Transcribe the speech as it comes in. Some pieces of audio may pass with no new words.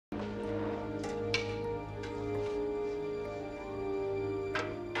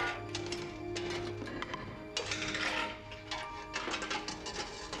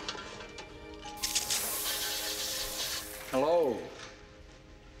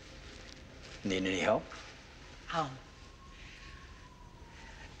Need any help? Um,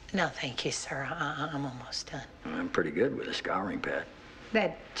 no, thank you, sir. I'm almost done. I'm pretty good with a scouring pad.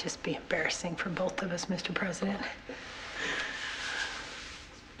 That'd just be embarrassing for both of us, Mr. President.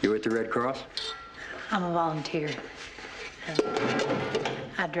 You at the Red Cross? I'm a volunteer. And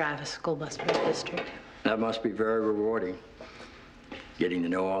I drive a school bus for the district. That must be very rewarding. Getting to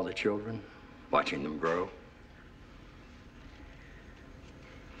know all the children, watching them grow.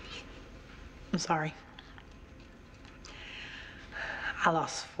 I'm sorry. I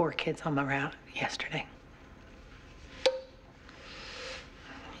lost 4 kids on my route yesterday.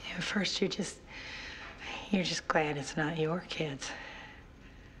 At first, you're just glad it's not your kids.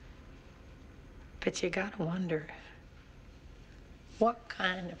 But you gotta wonder, what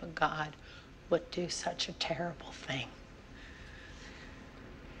kind of a God would do such a terrible thing?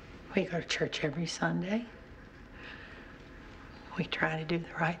 We go to church every Sunday. We try to do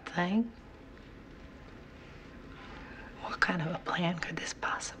the right thing. What kind of a plan could this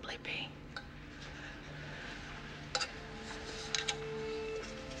possibly be?